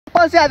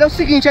rapaziada, é o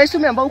seguinte, é isso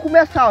mesmo, vamos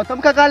começar, ó.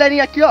 Tamo com a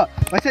galerinha aqui, ó.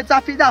 Vai ser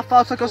desafio da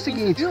falta, só que é o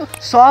seguinte,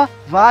 só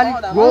vale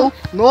gol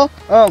no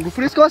ângulo.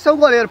 Por isso que eu vou ser o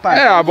goleiro, pai.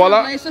 É, a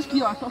bola... É isso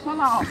aqui, ó, só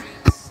lá, ó.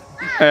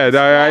 É,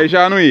 aí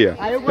já não ia.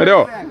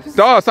 Entendeu?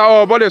 Então,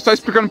 ó, Boleiro, só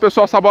explicando pro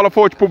pessoal, se a bola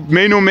for, tipo,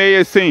 meio no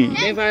meio, assim...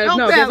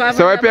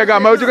 Você vai pegar,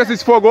 mas eu digo assim,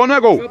 se for gol, não é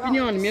gol.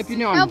 Minha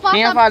opinião.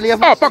 Quem avalia...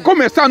 Ó, pra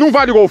começar, não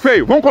vale gol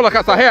feio? Vamos colocar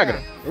essa regra?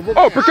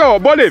 Ó, porque, ó,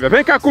 Bolívia,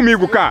 vem cá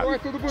comigo, cara.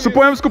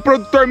 Suponhamos que o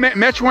produtor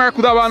mete um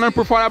arco da banana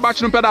por fora,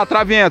 bate no pé da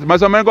trave e entra.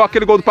 Mais ou menos igual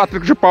aquele gol do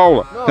Patrick de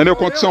Paula. Entendeu?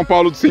 Contra o São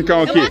Paulo do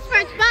Cincão aqui.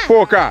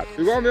 Pô, cara,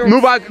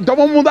 não vale... Então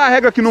vamos mudar a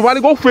regra aqui, não vale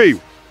gol feio.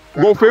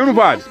 Gol feio não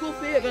vale.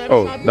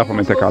 Ó, dá pra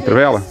meter aquela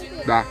trivela?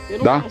 Dá?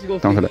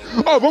 Então, cadê?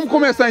 Ó, vamos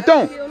começar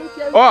então?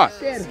 Ó,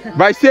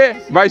 vai ser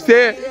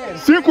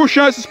 5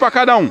 chances pra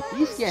cada um.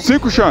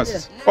 5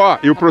 chances. Ó,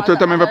 e o produtor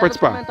também vai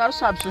participar.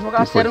 Sabe, se eu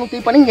jogar sério não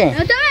tem pra ninguém.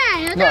 Eu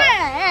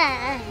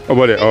também. Ô,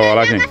 Boleiro, ó,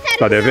 Aladdin, você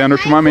tá devendo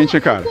ultimamente,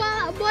 hein, cara?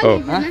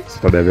 Você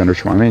tá devendo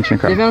ultimamente, hein,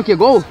 cara? Devendo o que?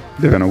 Gol?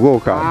 Devendo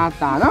gol, cara. Ah,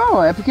 tá.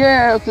 Não, é porque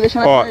eu tô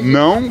deixando... Ó,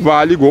 não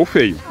vale gol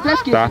feio,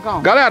 tá?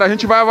 Galera, a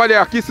gente vai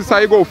avaliar aqui, se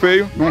sair gol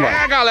feio, não vale.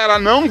 É, galera,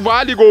 não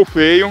vale gol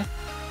feio.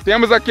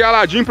 Temos aqui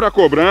Aladdin pra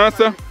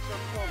cobrança.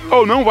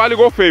 Ou não vale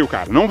gol feio,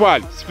 cara, não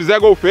vale. Se fizer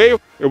gol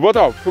feio, eu vou...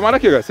 Ó, filmar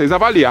aqui, galera, vocês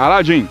avaliam.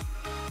 Aladdin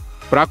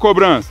pra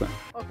cobrança.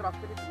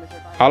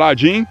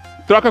 Aladdin,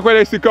 troca com ele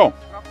aí, Cicão.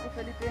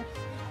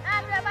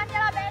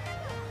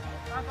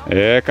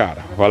 É,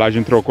 cara, o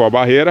Aladdin trocou a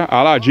barreira.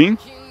 Aladdin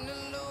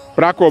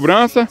pra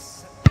cobrança.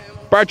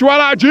 Partiu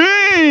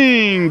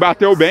Aladdin!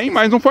 Bateu bem,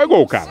 mas não foi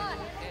gol, cara.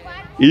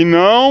 E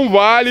não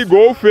vale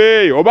gol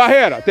feio. Ô,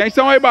 Barreira,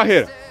 atenção aí,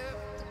 Barreira.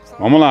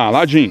 Vamos lá,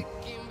 Aladdin.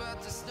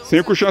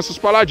 5 chances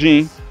pra Aladdin,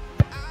 hein?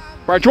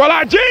 Partiu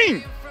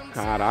Aladdin!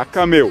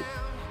 Caraca, meu.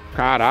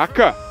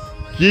 Caraca.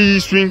 Que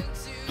isso, hein?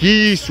 Que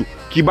isso.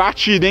 Que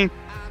batida, hein?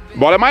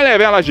 Bola é mais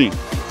leve, hein, Aladdin?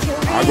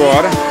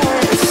 Agora,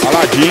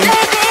 Aladdin.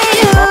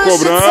 Pra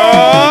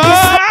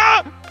cobrança.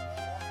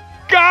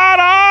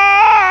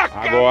 Caraca!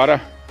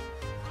 Agora.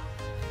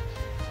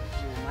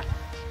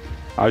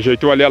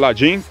 Ajeitou ali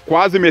Aladdin.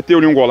 Quase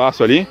meteu-lhe um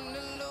golaço ali.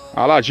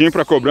 Aladdin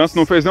pra cobrança.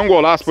 Não fez nenhum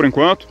golaço por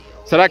enquanto.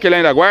 Será que ele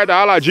ainda guarda?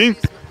 Aladdin.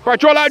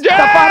 Partiu Aladdin!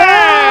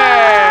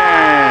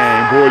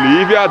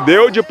 Bolívia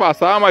deu de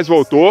passar, mas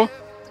voltou.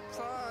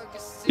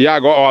 E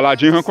agora, ó,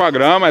 Aladdin arrancou a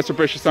grama. É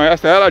superstição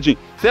essa, é, Aladdin?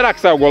 Será que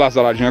sai o golaço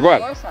do Aladdin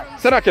agora?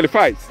 Será que ele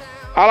faz?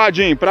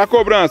 Aladdin pra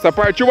cobrança,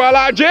 partiu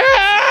Aladdin!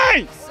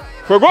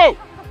 Foi gol?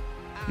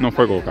 Não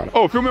foi gol, cara.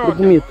 Ô, filme é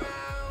bonito.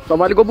 Só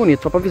vale gol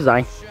bonito, só pra avisar,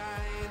 hein?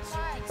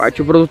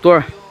 Partiu o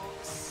produtor.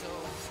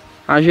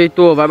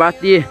 Ajeitou, vai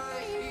bater.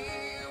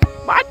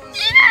 Bate!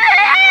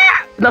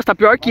 Nossa, tá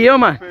pior que eu,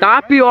 mano.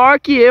 Tá pior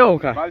que eu,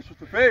 cara. Vale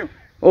chute feio?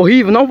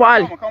 Horrível, não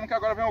vale. Calma, calma que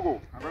agora vem o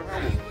gol. Agora vem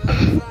o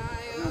gol.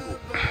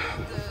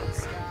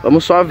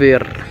 Vamos só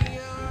ver.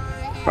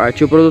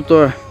 Partiu o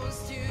produtor.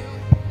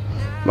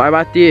 Vai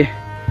bater.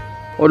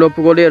 Olhou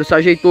pro goleiro, se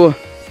ajeitou.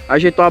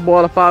 Ajeitou a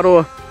bola,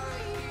 parou.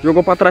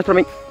 Jogou pra trás pra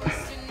mim.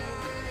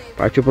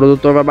 Partiu o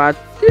produtor, vai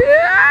bater.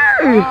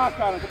 Ah,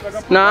 cara, tô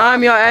pegando por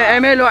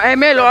não, é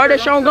melhor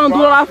deixar um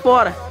gandula lá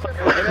fora.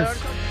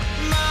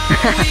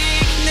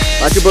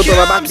 Partiu o produtor,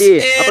 vai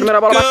bater. A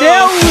primeira bola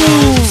bateu.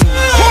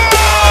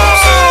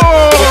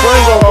 Foi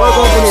gol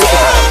bonito,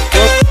 cara.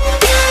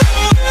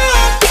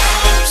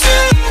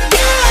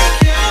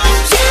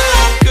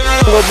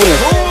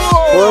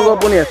 Foi gol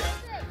bonito.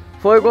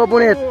 Foi gol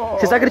bonito.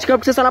 Você está criticando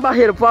porque você está na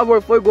barreira, por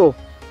favor, foi gol.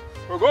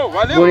 Foi gol?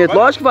 Valeu. Bonito,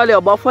 valeu. Lógico que valeu,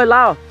 a bola foi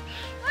lá, ó.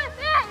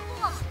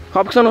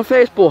 Qual que você não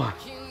fez, porra?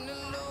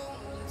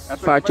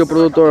 Partiu o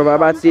produtor, vai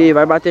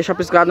bater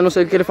chapiscada, não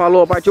sei o que ele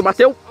falou. Partiu,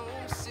 bateu.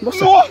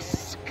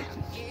 Nossa.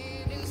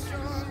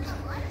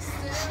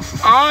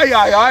 Ai,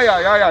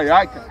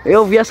 cara.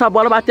 Eu vi essa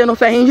bola bater no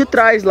ferrinho de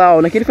trás lá,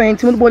 ó. Naquele ferrinho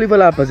de cima do Bolívia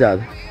lá,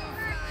 rapaziada.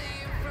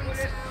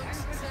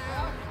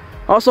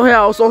 Olha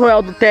o som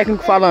real do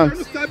técnico falando.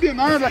 Você não sabe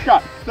nada,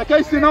 cara. Você quer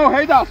ensinar o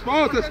rei das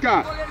faltas,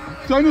 cara?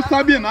 Você não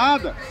sabe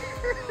nada.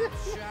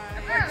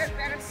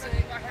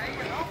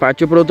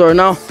 Partiu o produtor,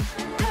 não.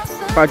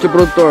 Partiu o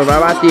produtor, vai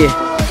bater.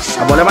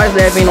 A bola é mais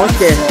leve, hein? Não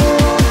esquece.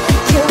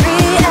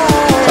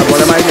 A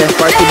bola é mais leve.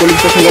 Partiu o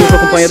Bolívia, tá xingando o seu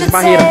companheiro de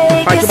barreira.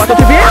 Partiu, bateu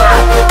de vela.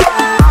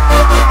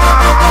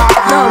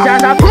 Não, já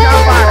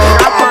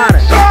para.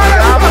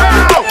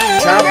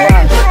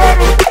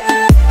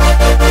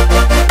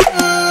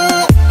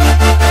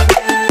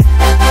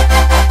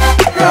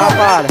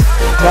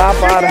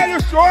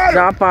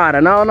 Já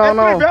para. Não.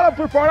 Trivela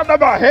por fora da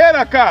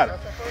barreira, cara.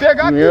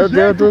 Pegar meu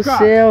Deus do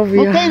céu,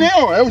 viu? Não tem nem,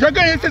 eu já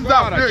ganhei esse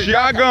desafio.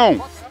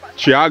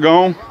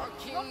 Tiagão.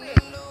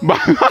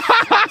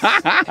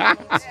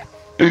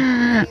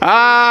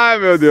 Ai,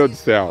 meu Deus do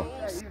céu.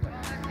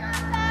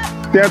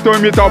 Tentou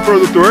imitar o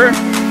produtor.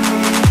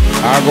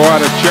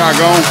 Agora,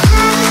 Tiagão.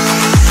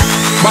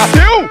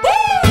 Bateu!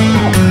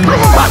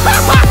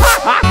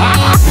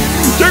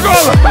 Chegou!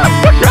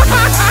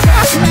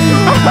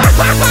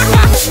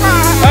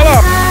 Olha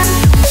lá!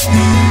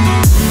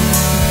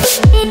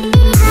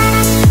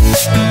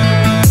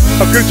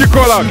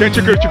 Criticou lá, quem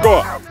te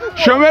criticou?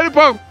 Chama ele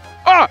pra...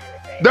 Ó,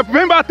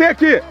 vem bater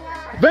aqui.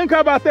 Vem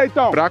cá bater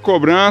então. Pra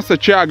cobrança,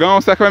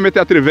 Thiagão, será que vai meter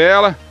a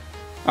trivela?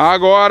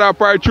 Agora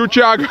partiu o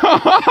Thiagão.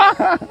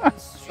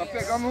 Tá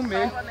pegando no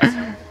meio.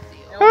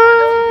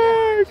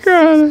 Ai,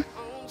 cara.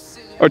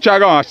 Ô,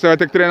 Thiagão, acho que você vai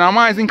ter que treinar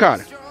mais, hein,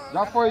 cara?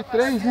 Já foi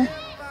 3, né?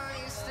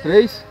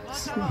 3.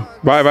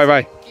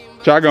 Vai.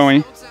 Thiagão,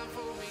 hein?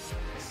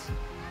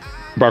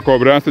 Pra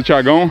cobrança,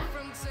 Thiagão.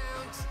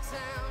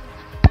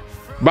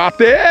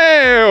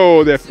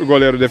 Bateu! O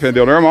goleiro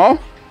defendeu normal.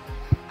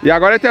 E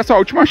agora ele tem a sua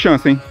última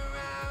chance, hein?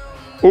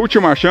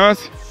 Última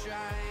chance.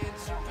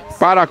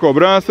 Para a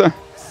cobrança.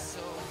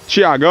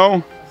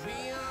 Thiagão.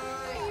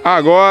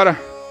 Agora.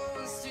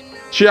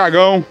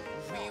 Thiagão.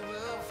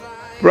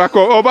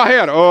 Ô,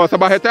 barreira. Ô, essa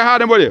barreira tá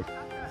errada, hein, Bolívia?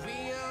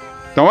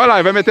 Então vai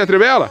lá, vai meter a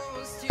trivela.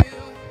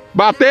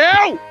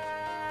 Bateu!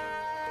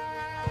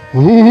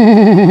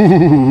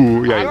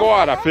 E aí?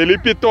 Agora,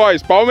 Felipe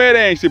Toys,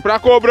 palmeirense, pra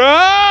cobrança.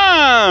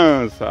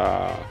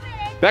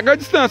 Pega a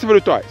distância,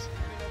 Felipe Toys.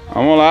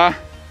 Vamos lá.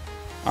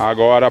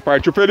 Agora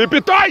partiu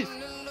Felipe Toys.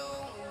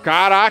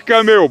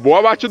 Caraca, meu.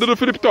 Boa batida do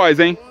Felipe Toys,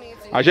 hein?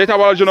 Ajeita a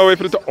bola de novo aí,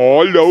 Felipe Toys.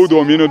 Olha o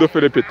domínio do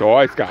Felipe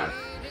Toys, cara.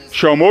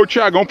 Chamou o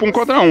Thiagão pra 1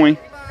 contra 1, hein?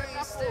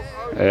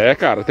 É,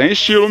 cara, tem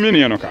estilo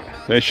menino, cara.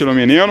 Tem estilo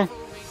menino.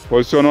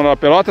 Posicionou na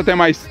pelota, tem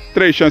mais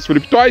 3 chances,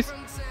 Felipe Toys.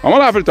 Vamos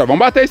lá, Felipe Toys, vamos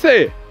bater isso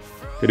aí.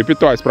 Felipe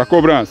Toys pra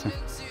cobrança.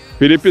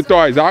 Felipe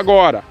Toys,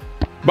 agora.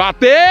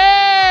 Bateu!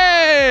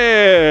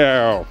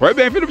 Foi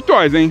bem, Felipe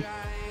Toys, hein?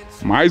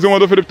 Mais uma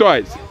do Felipe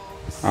Toys.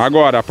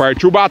 Agora,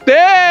 partiu,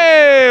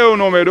 bateu!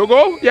 Número do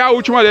gol. E a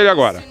última dele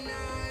agora.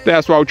 Tem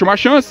a sua última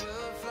chance.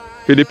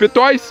 Felipe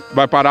Toys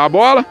vai parar a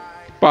bola.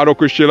 Parou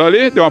com o estilo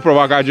ali, deu uma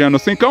provogadinha no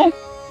cincão.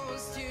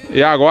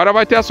 E agora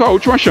vai ter a sua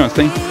última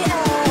chance, hein?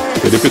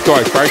 Felipe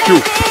Toys,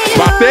 partiu.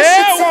 Bateu!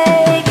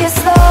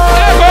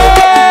 É gol!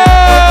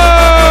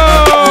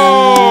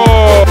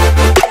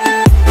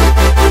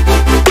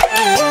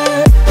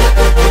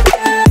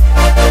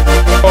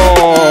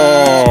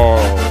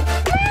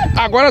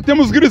 Agora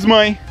temos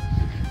Griezmann, hein?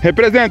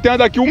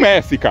 Representando aqui o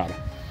Messi, cara.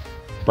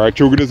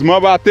 Partiu o Griezmann,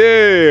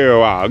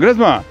 bateu. Ah,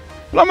 Griezmann.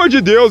 Pelo amor de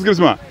Deus,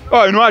 Griezmann.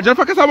 Ó, não adianta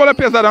falar que essa bola é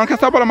pesada, não, que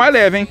essa bola é mais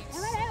leve, hein?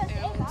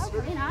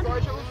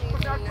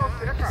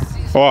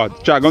 Ó, o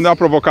Thiagão deu uma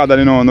provocada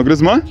ali no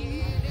Griezmann.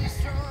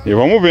 E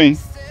vamos ver, hein?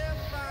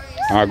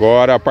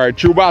 Agora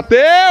partiu,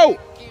 bateu!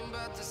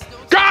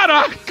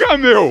 Caraca,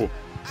 meu!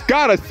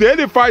 Cara, se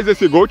ele faz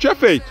esse gol, tinha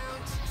feito.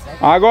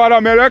 Agora,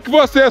 melhor que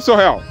você,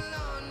 Sorrel.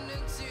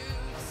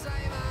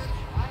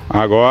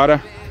 Agora.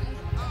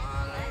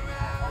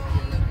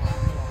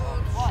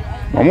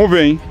 Vamos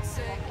ver, hein?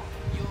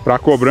 Pra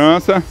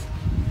cobrança.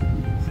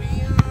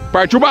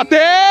 Partiu, bateu!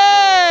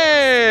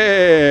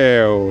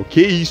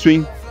 Que isso,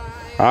 hein?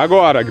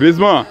 Agora,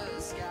 Griezmann.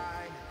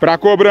 Pra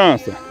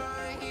cobrança.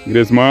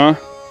 Griezmann.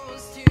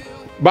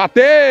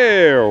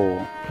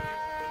 Bateu!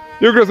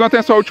 E o Griezmann tem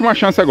a sua última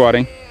chance agora,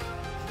 hein?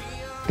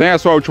 Tem a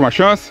sua última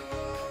chance.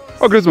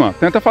 Ô, Griezmann,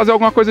 tenta fazer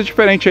alguma coisa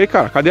diferente aí,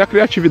 cara. Cadê a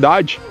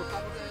criatividade?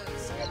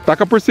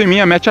 Taca por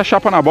cima, mete a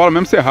chapa na bola,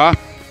 mesmo se errar.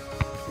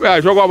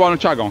 É, jogou a bola no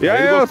Thiagão. E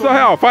aí, ô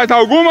Sorreal, faz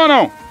alguma ou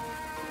não?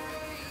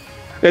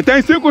 Ele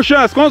tem 5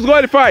 chances. Quantos gols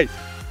ele faz?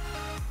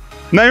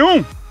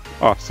 Nenhum?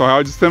 Ó,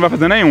 Sorreal disse que não vai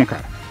fazer nenhum,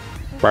 cara.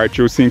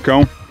 Partiu o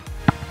cincão.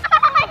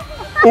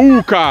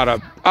 Cara,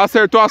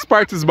 acertou as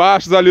partes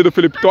baixas ali do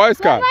Felipe Toys,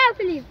 cara.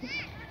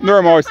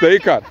 Normal isso daí,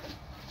 cara.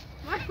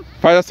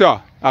 Faz assim, ó.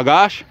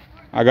 Agacha,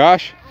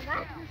 agacha.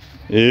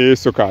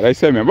 Isso, cara, é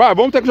isso aí mesmo. Vai,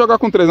 vamos ter que jogar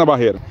com 3 na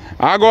barreira.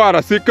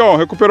 Agora, cincão,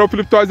 recuperou o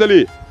Felipe Toys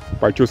ali.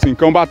 Partiu o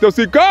cincão, bateu o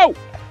cincão.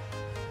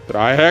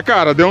 É,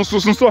 cara, deu um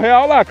susto no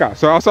Sorreal lá, cara. O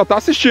Sorreal só tá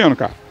assistindo,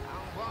 cara.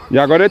 E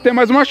agora ele tem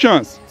mais uma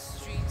chance.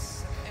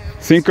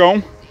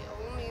 Cincão.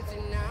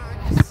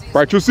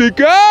 Partiu o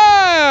cincão.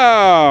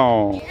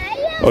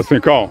 Ô,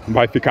 cincão,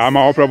 vai ficar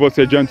mal pra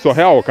você diante do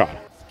Sorreal,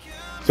 cara.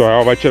 O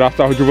Sorreal vai tirar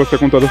sarro de você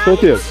com toda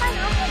certeza.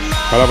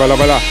 Vai lá, vai lá,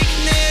 vai lá.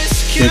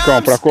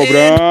 Cincão pra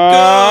cobrança.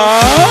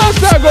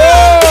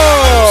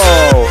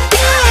 Gol!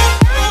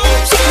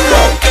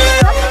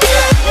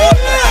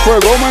 Foi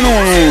gol, mas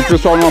não, o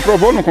pessoal não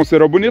aprovou, não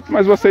considerou bonito,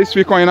 mas vocês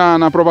ficam aí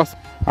na aprovação.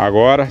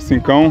 Agora,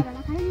 cincão.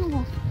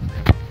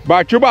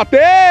 Bateu, bateu!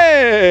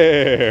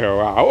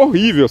 Ah,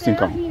 horrível,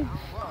 cincão.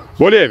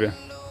 Bolívia,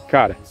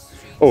 cara.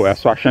 É a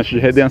sua chance de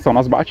redenção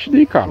nas batidas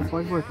aí, cara.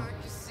 Pode voltar.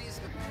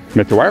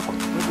 Meteu o arco?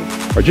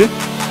 Pode ir?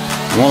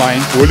 Vamos lá,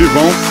 hein? O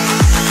Olivão.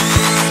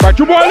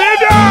 Partiu,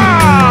 Bolívia!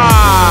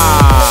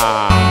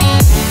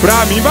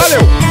 Pra mim,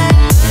 valeu!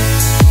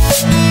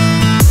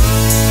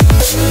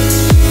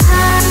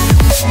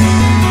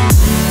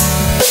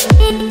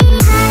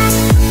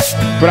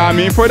 Pra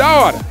mim foi da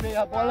hora.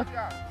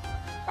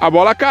 A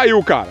bola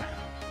caiu, cara.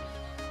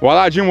 O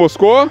Aladdin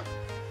moscou.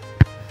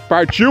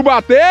 Partiu,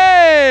 bateu!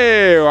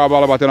 A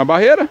bola bateu na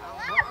barreira.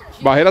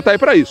 A barreira tá aí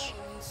pra isso.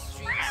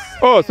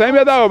 Ô, sem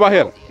medo, ô,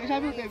 barreira. Você já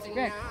viu o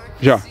David?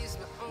 Já.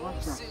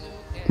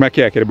 Como é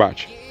que ele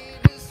bate?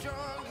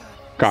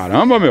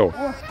 Caramba, meu.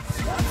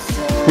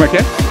 Como é que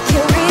é?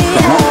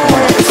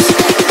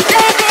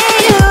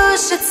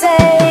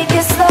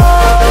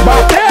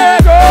 Bateu!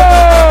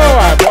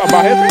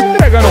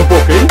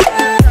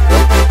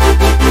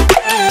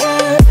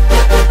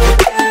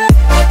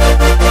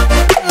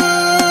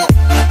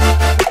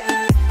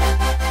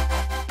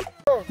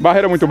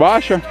 barreira muito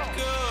baixa.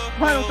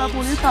 Mano, tá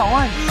bonito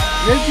aonde?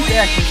 Nem de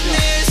back,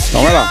 assim,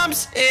 Então vai lá.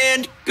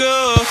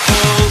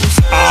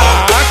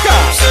 Ah,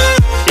 cara!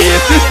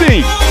 Esse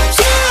sim!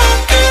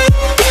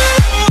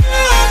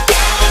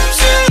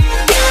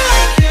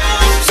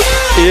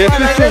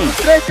 Esse sim! Os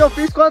 3 que eu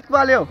fiz, quanto que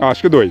valeu?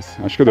 Acho que 2,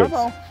 acho que 2. Tá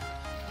bom.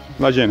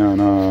 Imagina,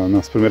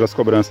 nas primeiras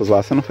cobranças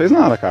lá você não fez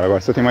nada, cara. Agora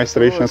você tem mais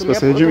 3 chances pra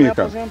se redimir,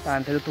 cara.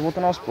 Eu tô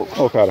voltando aos poucos.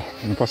 Ô, cara,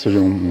 não posso pedir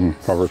um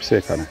favor pra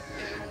você, cara?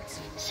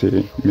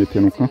 Você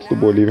meter no canto do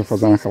Bolívia e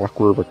fazer aquela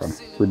curva, cara,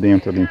 por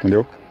dentro ali,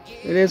 entendeu?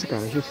 Beleza,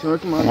 cara. O senhor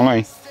que manda. Vamos lá,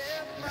 hein?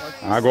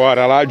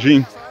 Agora,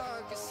 Aladdin.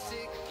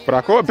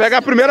 Pega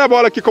a primeira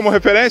bola aqui como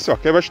referência, ó.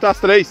 Quem vai chutar as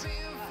 3.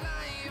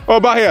 Ô,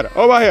 Barreira,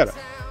 ô, Barreira.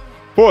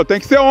 Pô, tem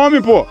que ser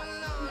homem, pô.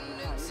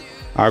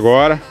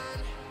 Agora,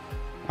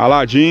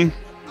 Aladdin.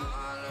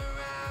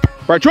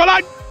 Partiu,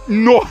 Aladdin.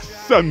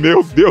 Nossa,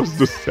 meu Deus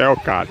do céu,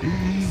 cara.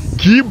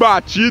 Que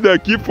batida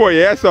aqui foi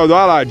essa do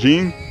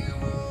Aladdin.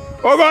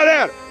 Ô,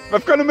 galera, vai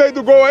ficar no meio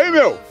do gol aí,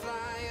 meu.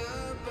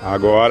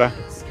 Agora,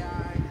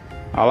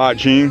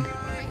 Aladdin.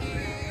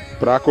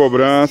 Pra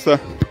cobrança.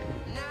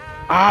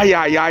 Ai,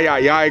 ai, ai,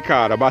 ai, ai,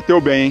 cara.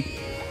 Bateu bem, hein?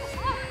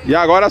 E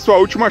agora a sua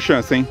última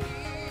chance, hein?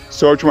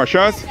 Sua última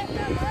chance.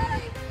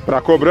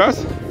 Pra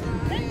cobrança.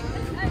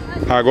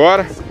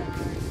 Agora.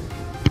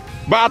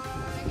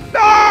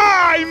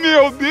 Ai,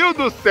 meu Deus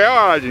do céu,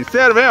 Aladdin.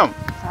 Sério mesmo?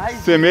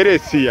 Você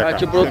merecia, cara.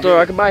 Produtor,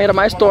 olha que barreira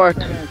mais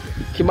torta.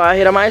 Que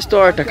barreira mais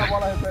torta,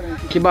 cara.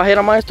 Que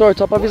barreira mais torta,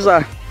 só pra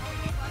avisar.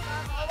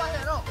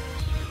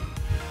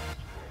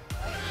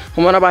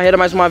 Arrumando a barreira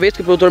mais uma vez,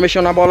 que o produtor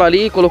mexeu na bola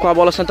ali, colocou a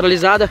bola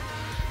centralizada.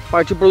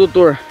 Partiu o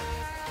produtor.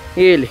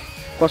 Ele,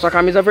 com a sua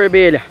camisa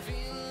vermelha.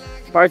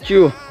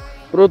 Partiu.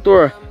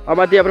 Produtor, vai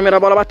bater a primeira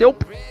bola, bateu.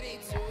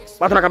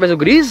 Bateu na cabeça do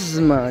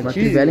Griezmann. Uma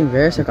trivela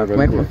inversa, cara.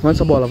 Como é que onde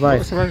essa bola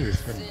vai?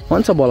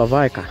 Onde essa bola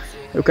vai, cara?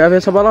 Eu quero ver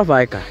essa bola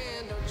vai, cara.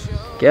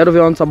 Quero ver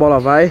onde essa bola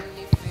vai.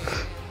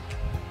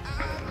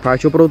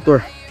 Partiu o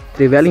produtor.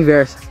 Trivela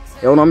inversa.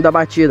 É o nome da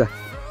batida.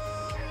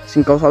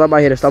 5 só da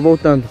barreira, está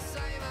voltando.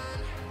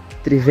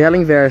 Trivela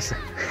inversa.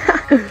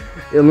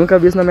 Eu nunca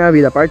vi isso na minha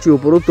vida. Partiu, o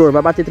produtor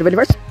vai bater trivela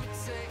inversa.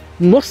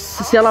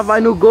 Nossa, se ela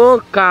vai no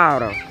gol,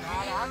 cara.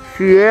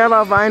 Se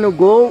ela vai no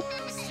gol.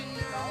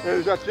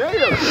 Ele já tinha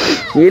ido.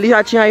 Ele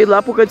já tinha ido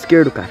lá pro canto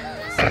esquerdo, cara.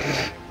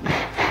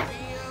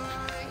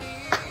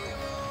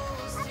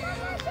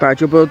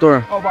 Partiu o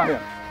produtor. Ó, o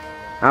Barreira.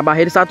 A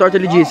barreira está torta,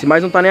 ele disse,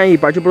 mas não tá nem aí.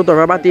 Partiu o produtor,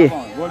 vai bater.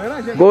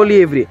 Gol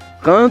livre.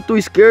 Canto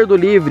esquerdo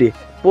livre.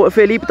 Pô,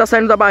 Felipe tá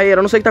saindo da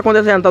barreira. Não sei o que tá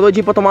acontecendo. Tá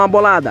doidinho pra tomar uma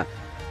bolada.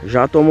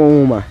 Já tomou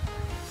uma.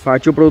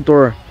 Partiu o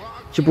produtor.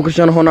 Tipo o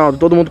Cristiano Ronaldo.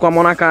 Todo mundo com a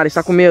mão na cara.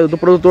 Está com medo do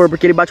produtor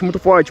porque ele bate muito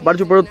forte.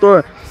 Partiu o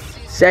produtor.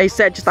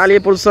 CR7 está ali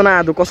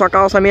posicionado. Com a sua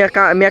calça meia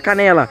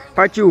canela.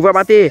 Partiu, vai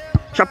bater.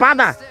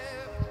 Chapada.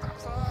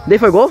 Daí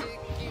foi gol?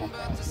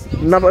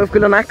 Eu fiquei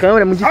olhando na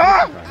câmera, é muito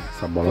difícil.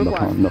 Essa bola dá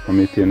pra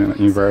meter, né,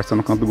 inversa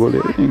no canto do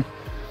goleiro, hein?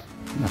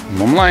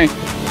 Vamos lá, hein?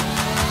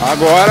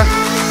 Agora.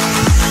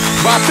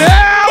 Bateu!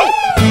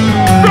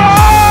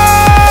 Golaço!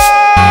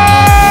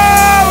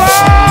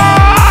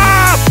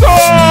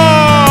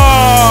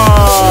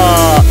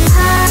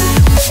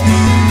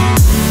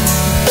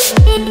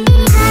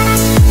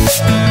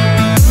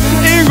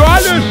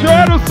 Engole o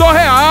choro, sou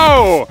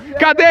real!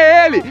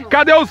 Cadê ele?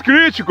 Cadê os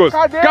críticos?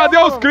 Cadê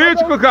os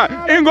críticos, cara?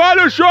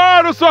 Engole o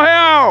choro, sou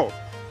real!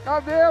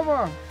 Cadê,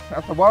 mano?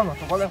 Essa bola não,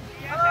 essa bola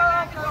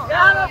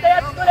Ah, não tem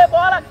essa escolher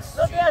bola.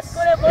 Não tem essa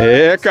escolher bola.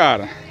 É,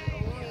 cara.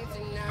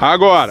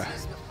 Agora,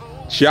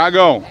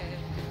 Thiagão.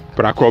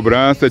 Pra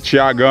cobrança,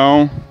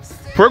 Thiagão.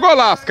 Foi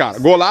golaço, cara.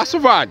 Golaço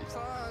vale.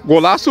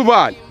 Golaço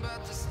vale.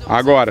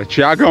 Agora,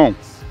 Thiagão.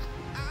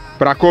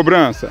 Pra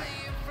cobrança.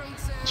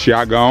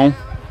 Thiagão.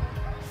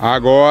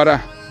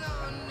 Agora.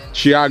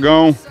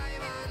 Thiagão.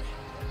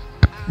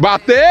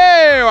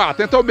 Bateu! Ah,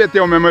 tentou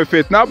meter o mesmo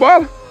efeito na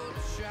bola.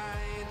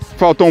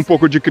 Faltou um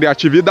pouco de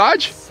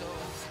criatividade.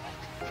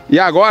 E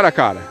agora,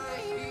 cara,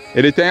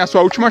 ele tem a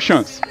sua última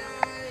chance.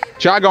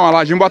 Thiagão,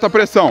 Aladdin bota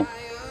pressão.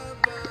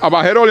 A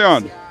barreira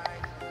olhando.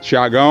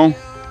 Thiagão.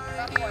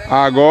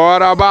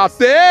 Agora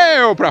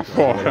bateu pra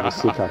fora.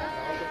 Você, cara.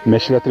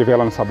 Mexe a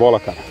trivela nessa bola,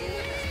 cara.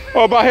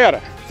 Ô,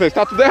 Barreira, você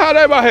está tudo errado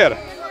aí, Barreira.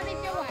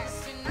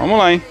 Vamos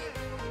lá, hein.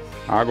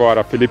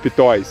 Agora, Felipe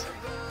Toys.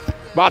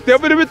 Bateu,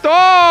 Felipe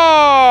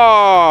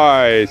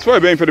Toys. Foi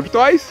bem, Felipe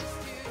Toys.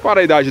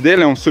 Para a idade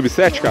dele, é um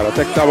sub-7, cara,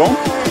 até que tá bom.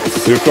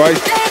 Felipe Toys.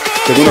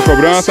 Segunda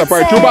cobrança,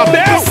 partiu,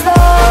 bateu!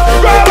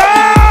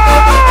 Golaço!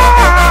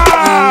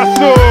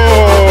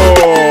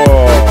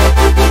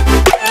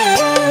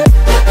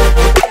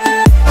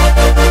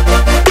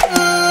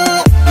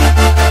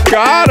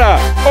 Cara,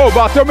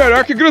 bateu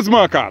melhor que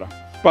Griezmann, cara,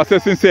 pra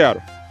ser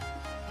sincero.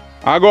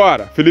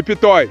 Agora, Felipe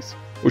Toys,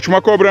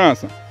 última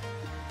cobrança.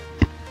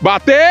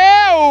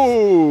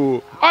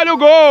 Bateu! Olha o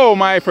gol!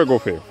 Mas foi gol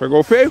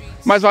feio,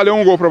 mas valeu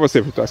um gol pra você,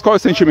 Felipe Toys. Qual é o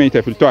sentimento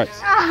aí, Felipe Toys?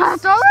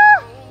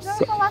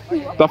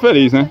 Tá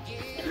feliz, né?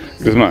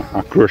 Griezmann,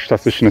 a crush tá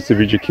assistindo esse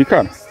vídeo aqui,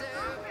 cara.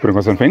 Por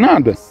enquanto você não fez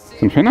nada. Você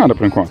não fez nada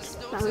por enquanto.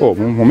 Pô,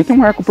 vamos meter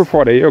um arco por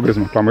fora aí, ô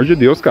Griezmann. Pelo amor de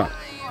Deus, cara.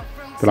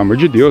 Pelo amor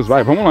de Deus,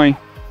 vai, vamos lá, hein.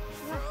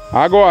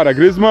 Agora,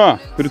 Griezmann.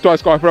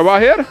 Virtuoso corre pra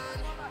barreira.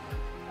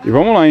 E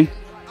vamos lá, hein.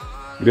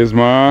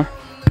 Griezmann.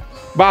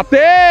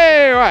 Bateu!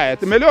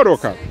 Melhorou,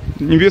 cara.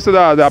 Em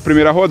vista da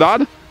primeira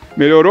rodada,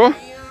 melhorou.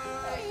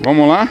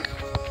 Vamos lá.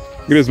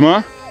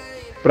 Griezmann.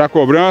 Pra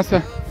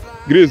cobrança.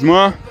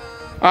 Griezmann.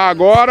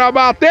 Agora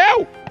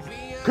bateu!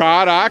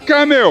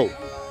 Caraca, meu.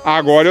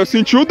 Agora eu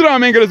senti o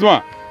drama, hein,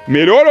 Griezmann.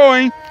 Melhorou,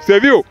 hein. Você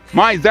viu?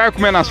 Mais ar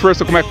comendo as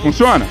forças, como é que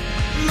funciona?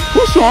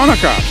 Funciona,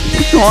 cara.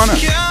 Funciona.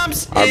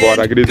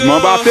 Agora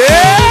Griezmann bateu!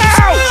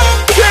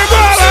 Que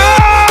golaço!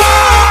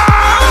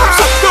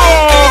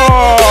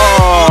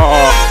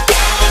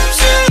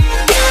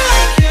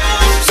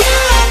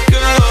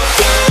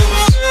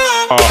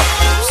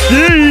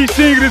 Que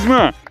isso, hein,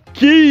 Griezmann?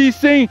 Que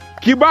isso, hein?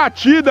 Que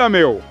batida,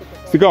 meu!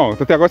 Cigão,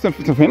 até agora você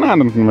não fez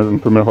nada na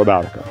primeira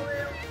rodada, cara.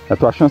 É a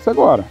tua chance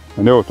agora,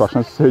 entendeu? Tua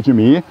chance de se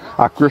redimir.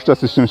 A Cruz tá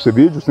assistindo esse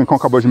vídeo, o Cincão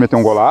acabou de meter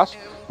um golaço,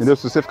 entendeu?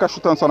 Se você ficar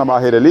chutando só na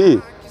barreira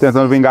ali,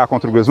 tentando vingar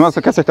contra o Griezmann,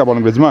 você quer acertar a bola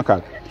no Griezmann,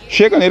 cara?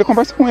 Chega nele e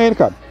conversa com ele,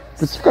 cara. Não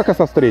precisa ficar com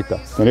essas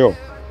tretas, entendeu?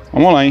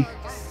 Vamos lá, hein?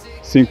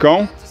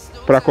 Cincão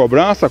pra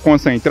cobrança,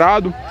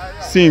 concentrado.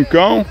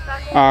 Cincão,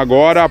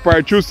 agora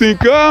partiu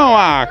Cincão.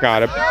 Ah,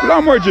 cara, pelo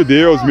amor de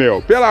Deus,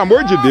 meu. Pelo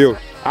amor de Deus.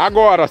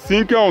 Agora,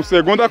 Cincão,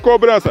 segunda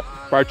cobrança.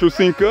 Partiu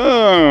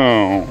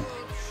Cincão.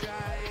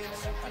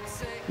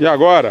 E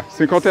agora,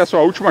 Cincão tem a sua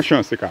última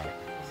chance, cara.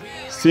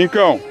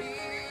 Cincão,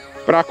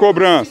 pra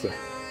cobrança.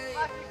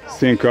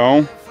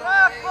 Cincão.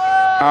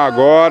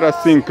 Agora,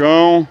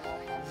 Cincão,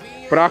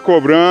 pra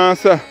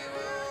cobrança.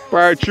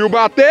 Partiu,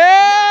 bateu!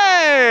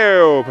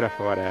 Pra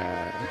fora.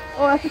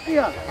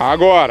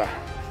 Agora,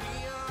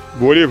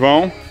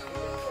 Bolivão.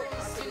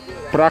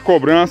 Pra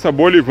cobrança,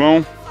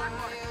 Bolivão.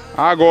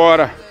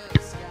 Agora.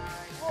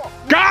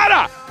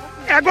 Cara!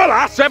 É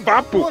golaço, é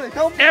vapo!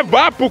 É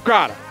vapo,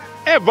 cara!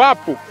 É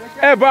vapo!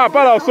 É vapo!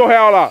 Olha lá, eu sou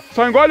real lá!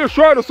 Só engole o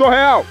choro, eu sou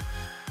real!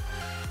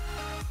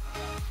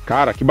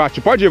 Cara, que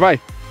bate! Pode ir, vai!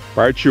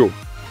 Partiu!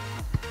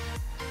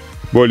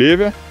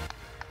 Bolívia.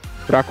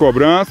 Pra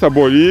cobrança,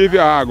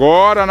 Bolívia.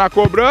 Agora na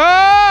cobrança!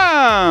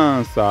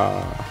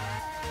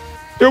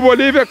 E o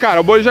Bolívia,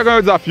 cara, o Bolívia já ganhou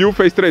o desafio,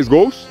 fez 3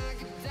 gols.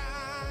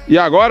 E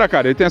agora,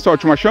 cara, ele tem a sua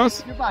última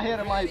chance. Que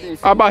barreira mais bem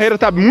feita? A barreira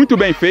tá muito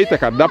bem feita,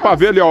 cara. Dá pra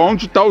ver ali, ó,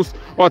 onde tá os...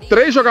 Ó,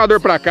 3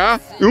 jogadores pra cá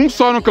e um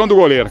só no cão do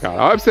goleiro, cara.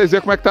 Olha pra vocês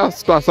verem como é que tá a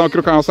situação aqui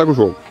no canal Segue o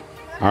Jogo.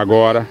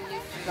 Agora...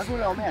 Tá com o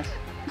Léo Messi?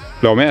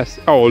 Léo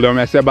Messi? Ó, o Léo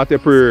Messi ia bater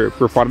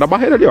por fora da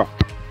barreira ali, ó.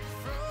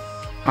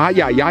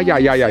 Ai, ai, ai,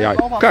 ai, ai, ai, ai.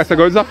 Cara, você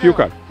ganhou o desafio,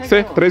 cara.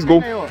 Você, 3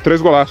 gols.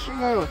 3 golaços. Quem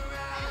ganhou?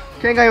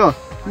 Quem ganhou?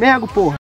 Mergo, porra.